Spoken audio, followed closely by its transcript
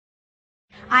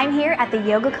I'm here at the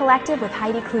Yoga Collective with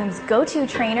Heidi Klum's go-to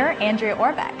trainer, Andrea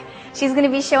Orbeck. She's going to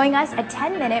be showing us a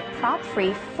 10-minute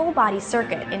prop-free full-body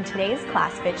circuit in today's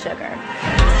class FitSugar.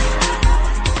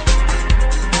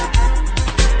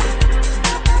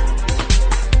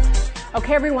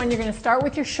 Okay, everyone, you're going to start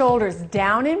with your shoulders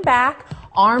down and back,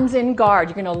 arms in guard.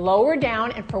 You're going to lower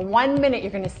down, and for 1 minute,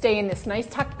 you're going to stay in this nice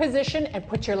tucked position and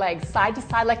put your legs side to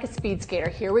side like a speed skater.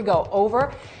 Here we go,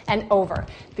 over and over.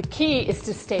 The key is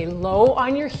to stay low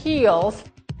on your heels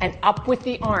and up with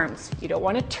the arms. You don't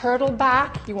want to turtle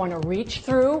back. You want to reach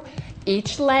through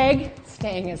each leg,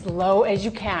 staying as low as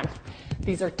you can.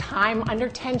 These are time under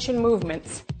tension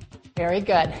movements. Very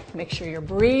good. Make sure you're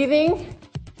breathing.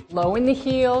 Low in the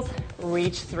heels,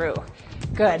 reach through.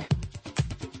 Good.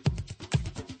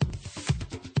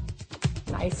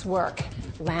 Nice work.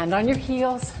 Land on your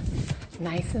heels,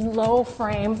 nice and low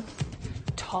frame,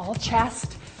 tall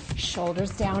chest,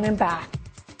 shoulders down and back.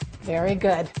 Very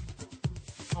good.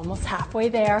 Almost halfway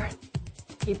there.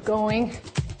 Keep going.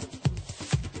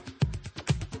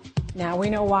 Now we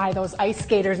know why those ice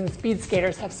skaters and speed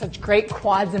skaters have such great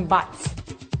quads and butts.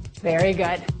 Very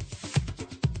good.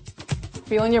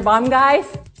 Feeling your bum, guys?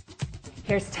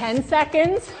 Here's 10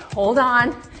 seconds. Hold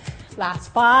on.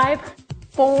 Last 5,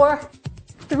 4,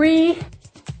 3,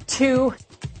 2,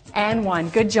 and 1.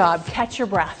 Good job. Catch your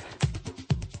breath.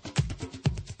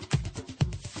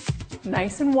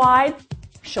 Nice and wide.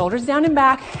 Shoulders down and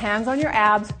back. Hands on your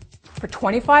abs. For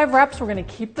 25 reps, we're going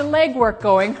to keep the leg work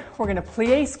going. We're going to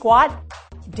plie squat.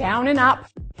 Down and up.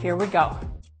 Here we go.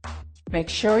 Make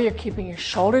sure you're keeping your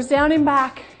shoulders down and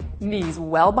back. Knees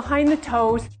well behind the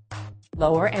toes.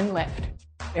 Lower and lift.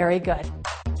 Very good.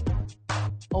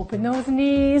 Open those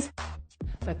knees.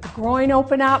 Let the groin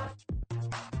open up.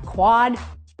 Quad.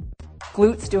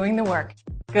 Glutes doing the work.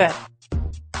 Good.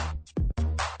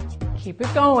 Keep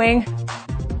it going.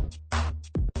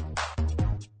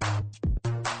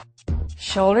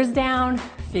 Shoulders down.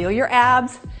 Feel your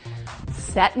abs.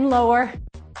 Set and lower.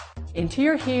 Into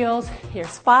your heels.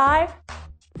 Here's 5.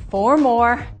 4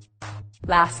 more.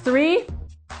 Last 3,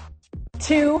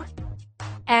 2,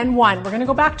 and 1. We're going to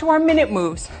go back to our minute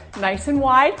moves. Nice and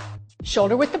wide,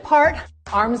 shoulder width apart,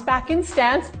 arms back in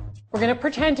stance. We're going to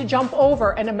pretend to jump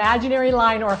over an imaginary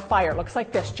line or a fire. Looks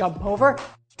like this. Jump over,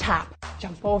 tap.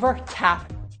 Jump over,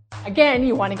 tap. Again,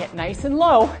 you want to get nice and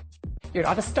low. You're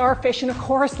not a starfish in a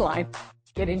chorus line.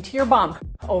 Get into your bum.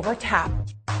 Over, tap.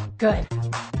 Good.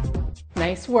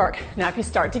 Nice work. Now if you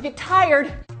start to get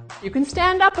tired, you can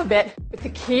stand up a bit, but the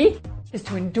key is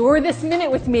to endure this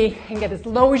minute with me and get as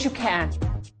low as you can.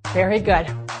 Very good.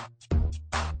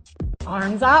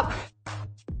 Arms up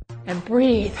and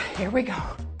breathe. Here we go.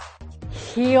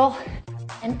 Heel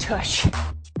and tush.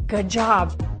 Good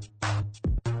job.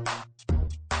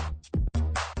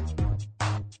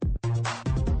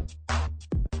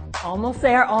 Almost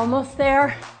there, almost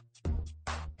there.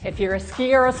 If you're a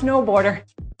skier or a snowboarder,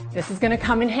 this is going to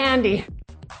come in handy.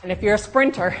 And if you're a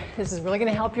sprinter, this is really going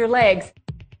to help your legs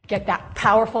get that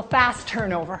powerful, fast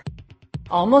turnover.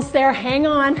 Almost there. Hang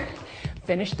on.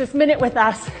 Finish this minute with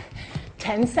us.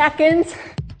 10 seconds.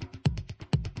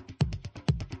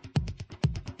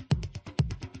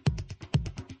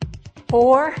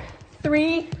 4,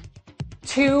 3,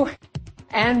 2,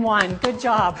 and 1. Good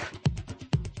job.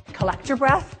 Collect your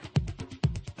breath.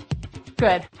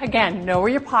 Good. Again, know where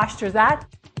your posture's at.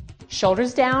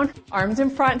 Shoulders down, arms in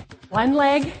front. One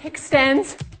leg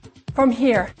extends from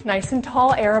here. Nice and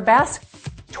tall, arabesque.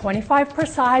 25 per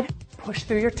side. Push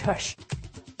through your tush.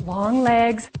 Long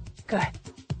legs. Good.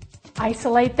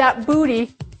 Isolate that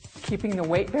booty, keeping the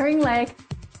weight-bearing leg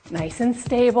nice and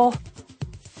stable.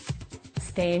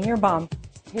 Stay in your bum.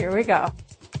 Here we go.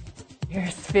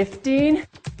 Here's 15,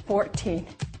 14,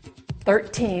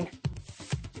 13.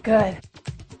 Good.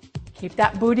 Keep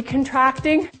that booty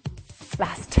contracting.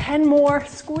 Last 10 more.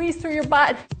 Squeeze through your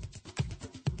butt.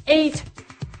 8,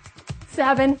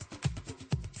 7,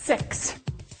 6.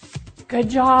 Good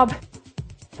job.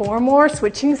 4 more.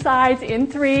 Switching sides in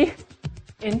 3,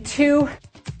 in 2,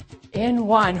 in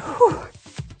 1. Whew.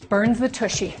 Burns the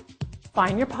tushy.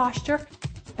 Find your posture.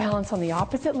 Balance on the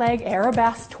opposite leg.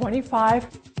 Arabesque. 25.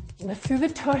 Lift through the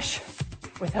tush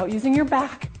without using your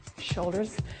back.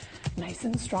 Shoulders nice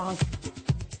and strong.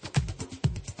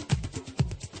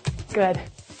 Good.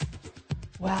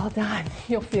 Well done.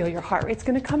 You'll feel your heart rate's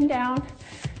going to come down.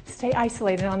 Stay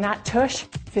isolated on that tush.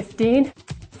 15,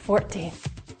 14,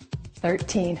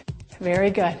 13. Very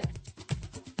good.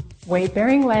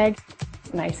 Weight-bearing leg,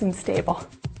 nice and stable.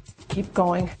 Keep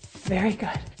going. Very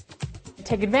good.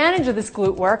 Take advantage of this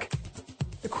glute work.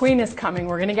 The queen is coming.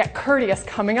 We're going to get courteous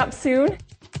coming up soon.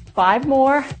 5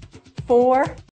 more. 4,